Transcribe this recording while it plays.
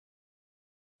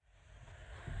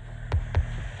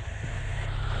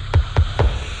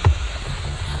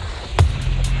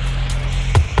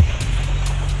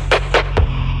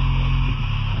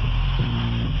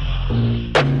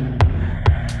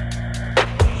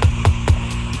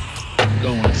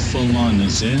going full on,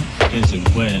 is it? Is it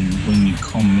when you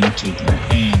come into the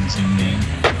hands and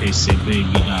then they say,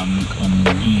 baby, I'm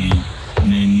coming in.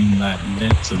 And then you like,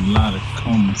 that's a lot of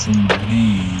coming from my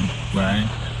hand, right?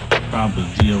 Probably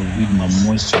deal with my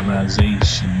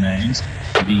moisturization, man.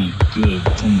 Be good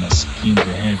for my skin to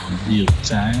have a real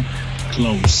time.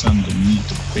 Close underneath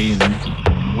the bed and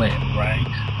getting wet, right?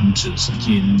 I'm just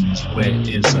getting as wet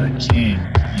as I can,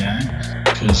 yeah?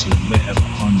 Cause you're wet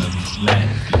up under this lap,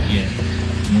 yeah?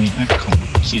 When I come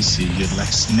kiss you, you're like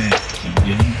snapping,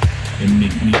 yeah? It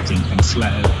make me think I'm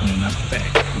fly when I'm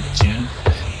back with you.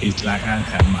 It's like I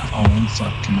have my own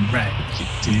fucking racket,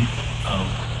 dude.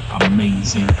 Oh.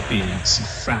 Amazing bitch,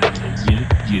 Friday, yeah,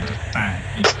 you're the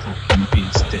finest fucking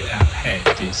bitch that I've had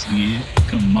this year.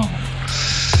 Come on,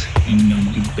 you know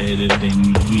you're better than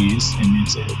you is, and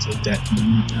it's after that,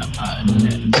 and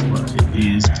that is what it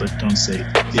is. But don't say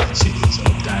bitches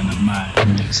or dynamite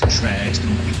in these tracks.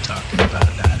 Don't be talking about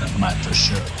dynamite for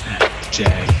sure.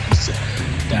 Jack, cause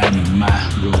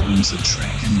dynamite ruins the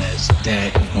track, and that's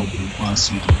that. Nobody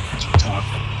wants you to talk.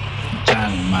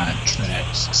 Dynamite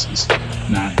tracks, this is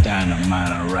not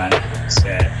dynamite, alright? Is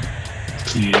that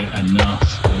clear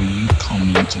enough for you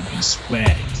coming to be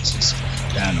swag? It's just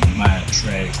dynamite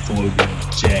track for your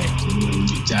jack.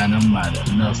 You dynamite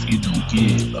enough, you don't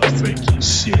give a freaking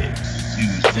shit. You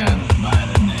use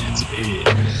dynamite and that's it.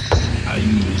 I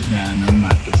use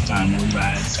dynamite to find the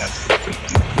right type of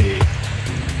freaking bit.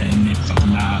 And if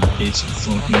I'm not, bitch, I'm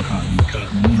fucking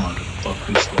cutting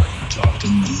motherfuckers while you talk to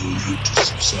me. You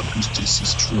just suckers, this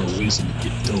is true, isn't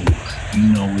it though? You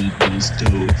know it is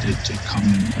though, that you're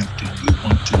coming after you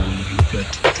want to, and you got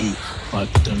to do. But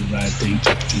the right thing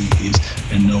to do is,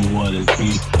 and know what it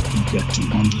is. You got to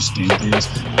understand this,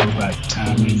 the right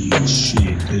timing is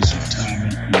shit. Cause your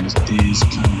timing is this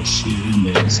kind of shit, and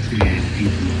that's it. You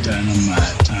be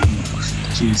dynamite timing.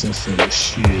 Kids are full of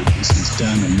shit. This is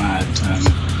dynamite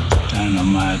timing.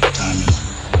 Dynamite timing.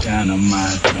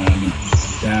 Dynamite timing.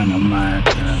 Dynamite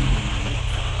timing.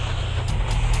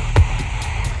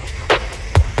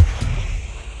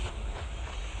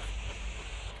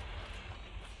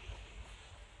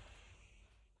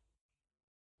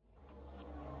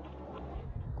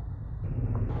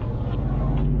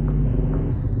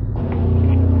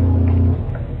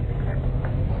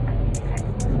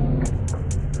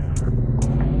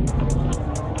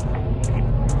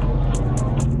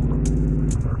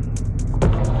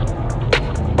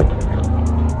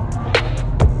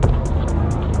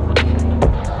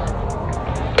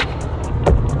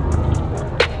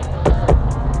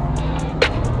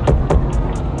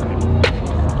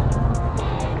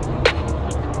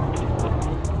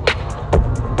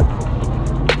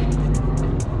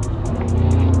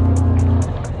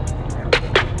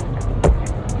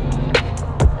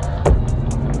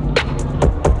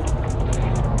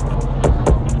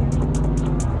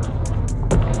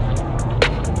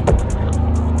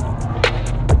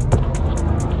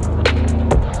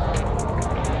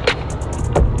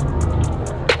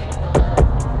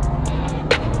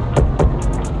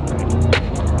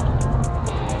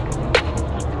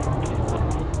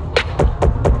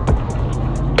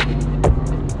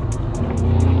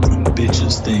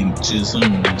 Bitches think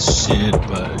jism is shit,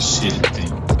 but shit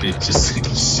think bitches think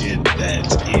shit,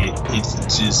 that's it. It's a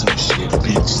jism shit,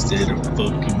 bitches that are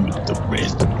fucking with the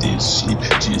rest of this shit.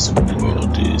 Jism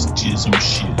world is jism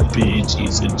shit, bitch,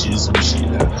 it's a jism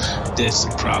shit. That's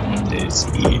the problem, that's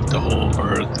it. The whole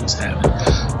earth is having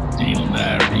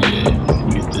diarrhea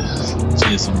with the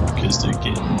jism because they're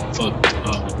getting fucked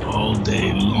up all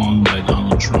day long by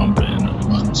Donald Trump and a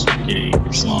bunch of gay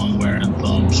song wearing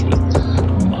thumbs with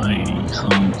mighty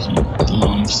hunky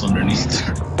lumps underneath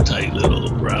their tight little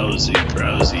browsy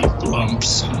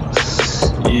blumps.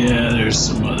 Yeah, there's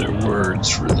some other words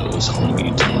for those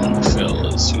honky-tonk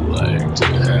fellas who like to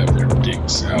have their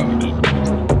dicks out in the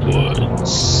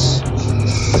woods.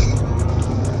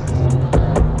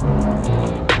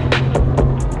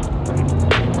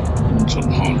 Some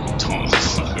honky-tonk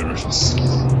fuckers.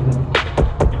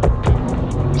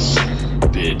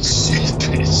 Bitches.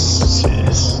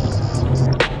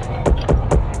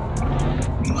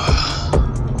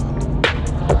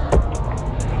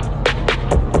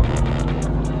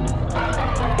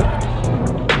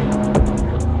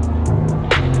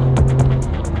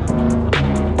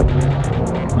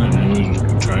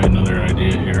 Try another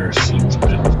idea here. Seems a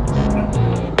bit.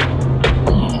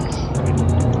 Oh,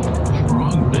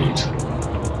 frog bait.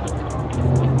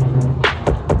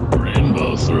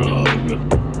 Rainbow frog.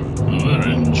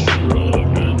 Orange frog.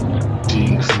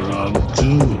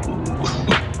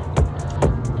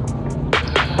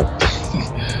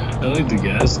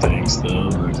 tanks though.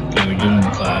 Gonna give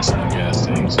them class on gas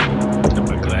tanks. If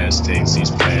a glass tanks,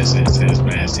 these plastics, they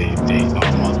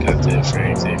almost got that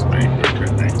phrase. They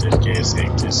connect this gas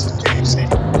tank, this is gas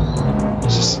tank.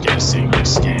 This is gas tank,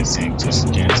 this is gas tank, this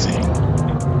is gas tank.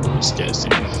 This is gas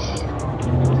tank.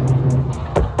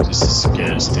 This is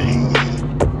gas tank.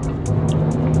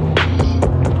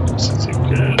 This is a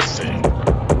gas tank.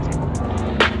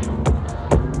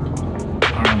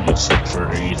 Army cheap for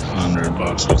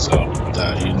 $800 without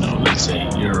that, you know, let's say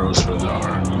euros for the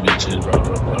army bitches, blah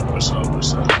blah blah,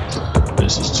 what's up.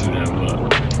 This is too damn low.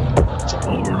 So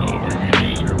over and over again,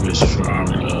 eat your wishes for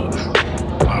army love.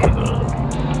 Army love.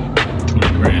 20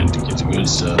 grand to get the good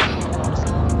stuff.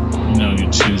 You know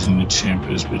you're choosing the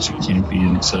champions, but you can't be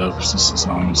in tough. This is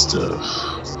army stuff.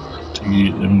 To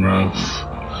get them rough.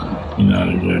 You're not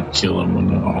gonna kill them when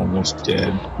they're almost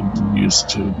dead. You used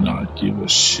to not give a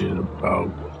shit about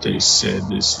what they said.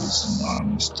 This is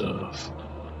army stuff.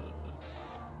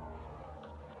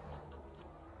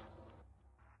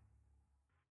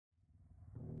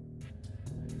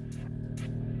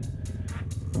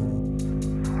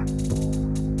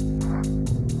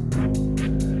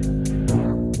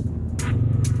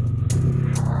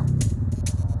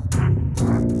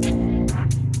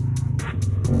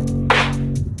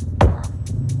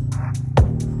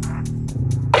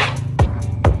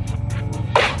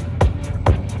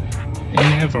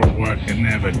 Never work and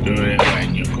never do it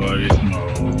when you got it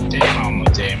mode. They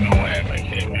almost damn it wherever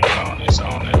came it on its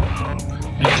own it road.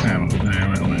 They kind of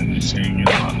damn it when they sing it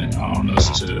on it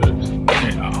understood.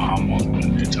 They are almost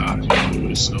when they talking to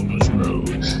it so much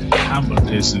road. How about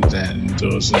this and that and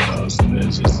those and those and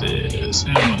this is this.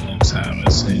 And when the time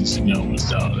it since you know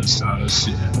it's all this other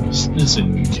shit.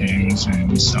 Listen, you came and sang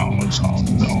the song,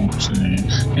 don't sing.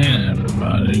 And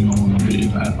everybody gonna be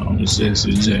like, oh, it's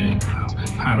SJ.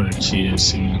 How the kids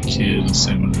sing the kids and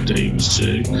sing with the Davis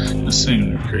chick. The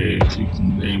singer Craig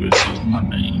Keaton Davis is my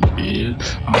name, bitch.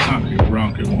 I'm hockey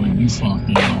rocket when you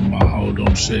fucking on my hold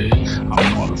on shit.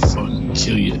 I'm motherfucking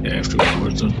kill you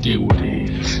afterwards, don't deal with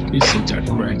it. They said that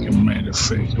cracking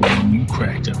motherfucker when you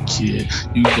cracked up kid.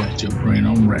 You got your brain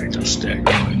on racked up stacked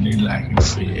when they lacking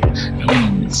fit. And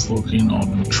when you fucking all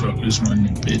them truckers when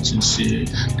they bitch and shit,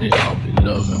 they all be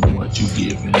loving what you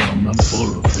giving them, I'm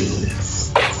full of it.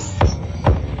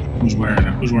 Who's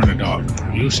wearing a dog?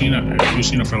 Have you seen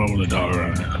a fellow with a dog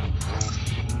around here?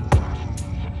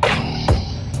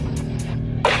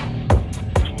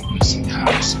 Missing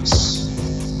houses.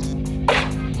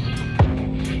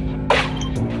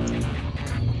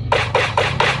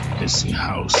 Missing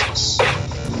houses.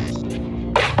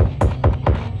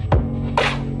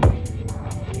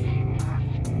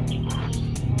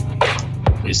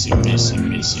 Missing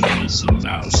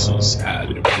mouses.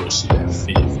 Out of pussy at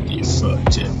 50. Fuck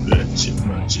that bitch,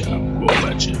 much. I'm going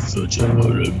at your future. What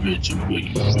a bitch, where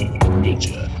you feel bitch.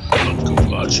 Look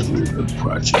about you with a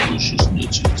project, which is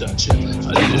snitches, that you.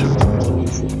 I live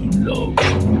for you love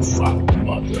from your father,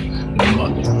 mother, your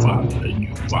mother, father, and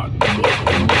your father, mother,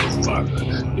 father,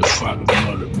 your father,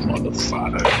 mother,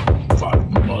 father,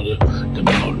 mother, the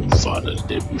mother, father,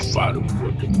 they be father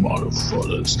with the mother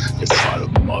fathers, they father,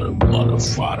 mother,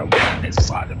 father, when they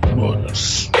father,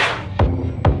 mothers.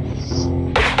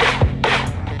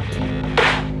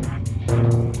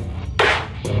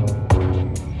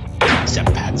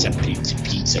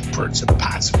 Pizza, pizza,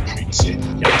 pizza,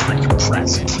 yeah, pretty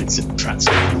pizza, pizza,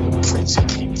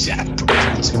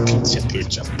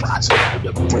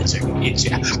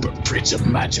 pizza,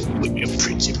 magic with your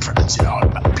pretty pizza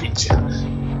on my pizza.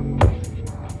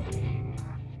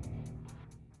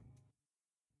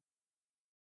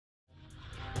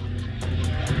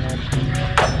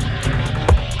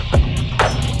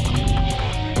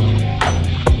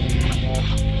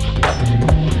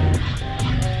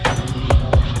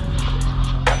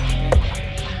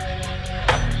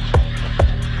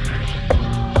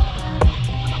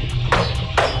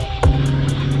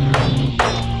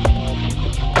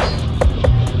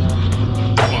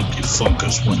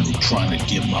 Funkers when they trying to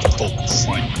get my focal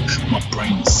frame. My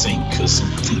brain is sane cause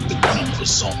I'm flipping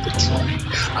numbers on the train.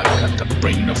 I got the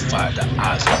brain to fight the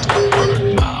eyes with the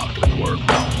word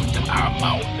mouth, the eye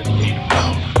mouth, the name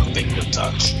mouth, the finger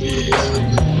touch,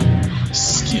 yeah.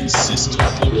 Skin system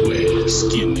beware,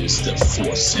 skin is the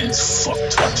 4 cents, fuck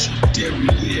touching, dairy,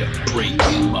 yeah, break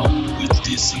him out with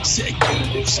this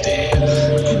executive stare.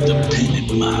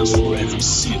 Independent minds for every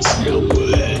sense now, but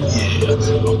yeah,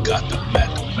 I got the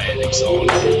mathematics on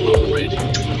it, I'm ready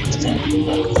to be funky,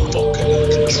 motherfucker,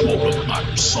 control of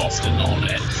Microsoft and all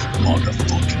that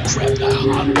motherfucking crap, the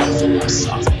hardware for my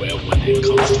software when it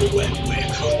comes to wetware,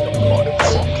 the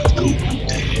motherfucking Google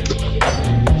dead.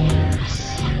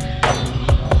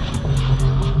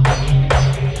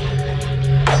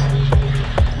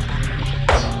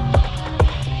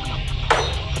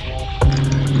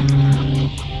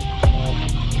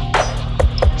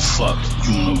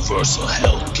 universal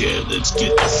healthcare. Let's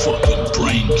get the fucking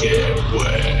brain care.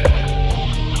 Where?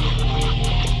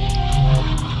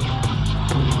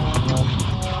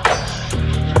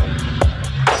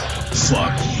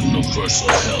 Fuck universal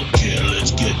healthcare.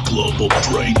 Let's get global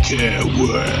brain care.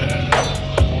 Where?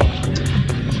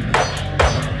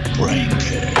 Brain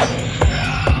care.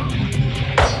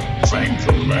 Frank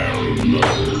Romero.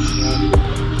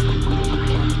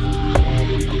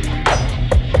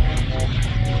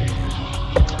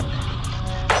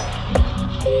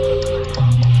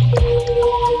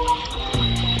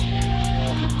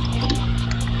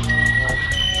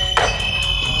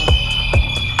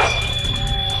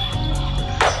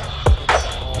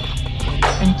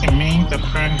 The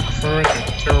Frankfurt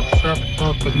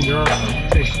open Europe,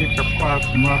 the sheep of blood,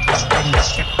 Marcus, and the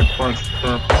second purpose,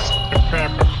 the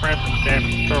paper,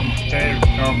 David, David,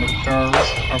 Doris,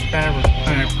 a David,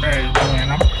 when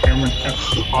I'm coming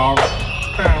to all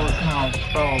Paris now,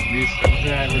 Dolby, so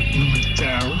David in the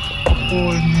tower, a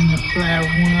boy in the cloud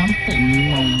when I'm hanging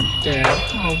on the tower,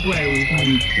 away with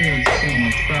me, kids,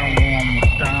 and from on the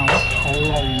down, a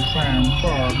long time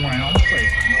bar when I'm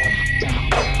facing on the down.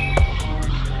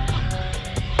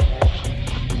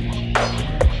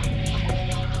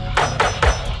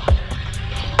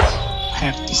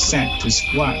 Have to set this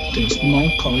what this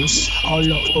mocos all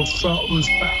over photos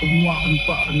back and one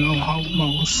but no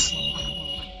homos.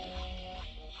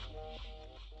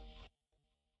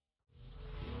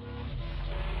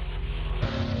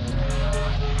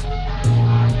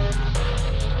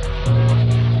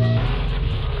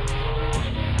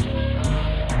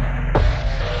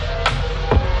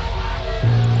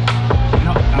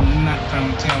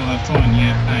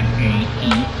 California,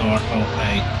 IAEROAC,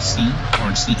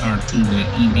 or CR2 with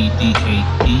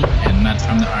EBDAP, and not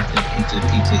from the Arctic into the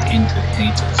pizza into the A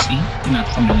to the C. Not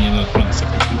from any of those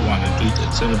motherfuckers who want to do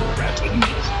the syllable rats with me.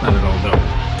 Not at all, though.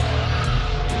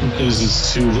 Because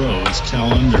it's too low. It's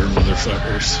calendar,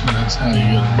 motherfuckers. And that's how you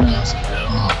get a mouse.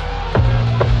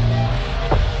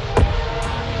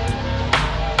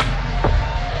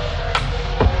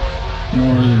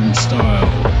 Northern style.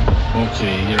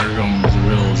 Okay, here comes the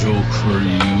real joke for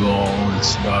you all.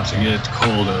 It's about to get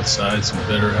cold outside, so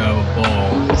better have a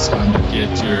ball. It's time to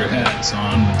get your hats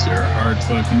on with your hard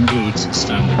fucking boots. It's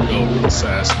time to go real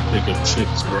fast and pick up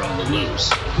chicks who are on the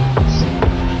loose.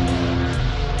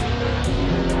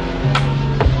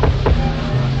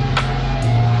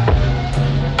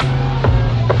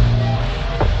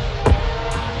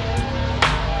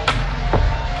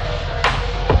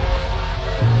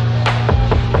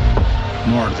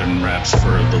 Northern raps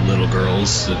for the little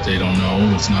girls that they don't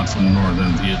know. It's not from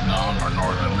northern Vietnam or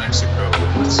northern Mexico.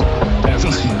 It's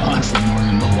definitely not from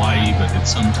northern Hawaii, but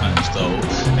it's sometimes though.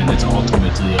 And it's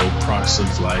ultimately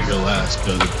oppressive like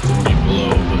Alaska, the 40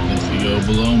 below. But if you go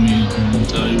below me, I'm gonna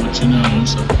tell you what you know.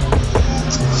 So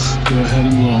go ahead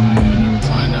and blow me and never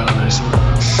find out, I swear.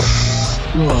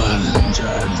 Go ahead and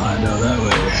try and find out that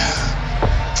way.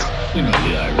 You know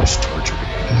the Irish torture game.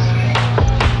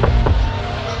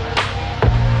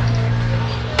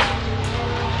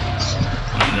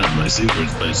 My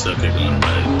secrets by sucking on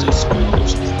my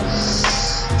testicles.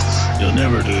 You'll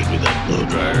never do it with that blow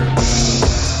dryer.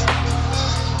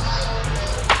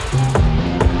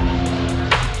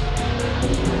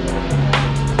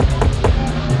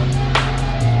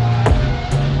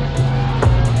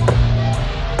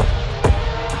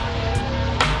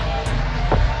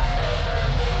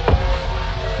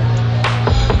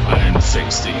 Iron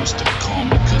face, they used to call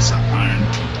me because I ironed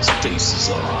people's faces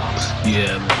off.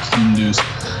 Yeah, like Hindus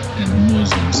and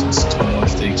Muslims and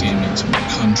stuff, they came into my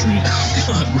country. I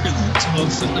got really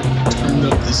tough and I turned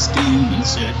up the steam and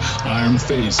said, Iron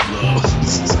face love,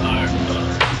 this is iron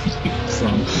love.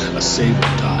 From a saber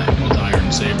time with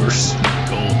iron sabers and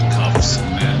gold cuffs,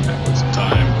 man, that was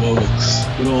time. Whoa,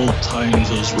 good old times,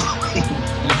 those were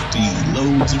nifty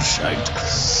loads of shite.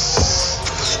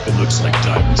 It looks like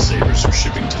diamond sabers are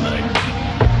shipping tonight.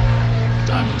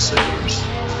 Diamond sabers.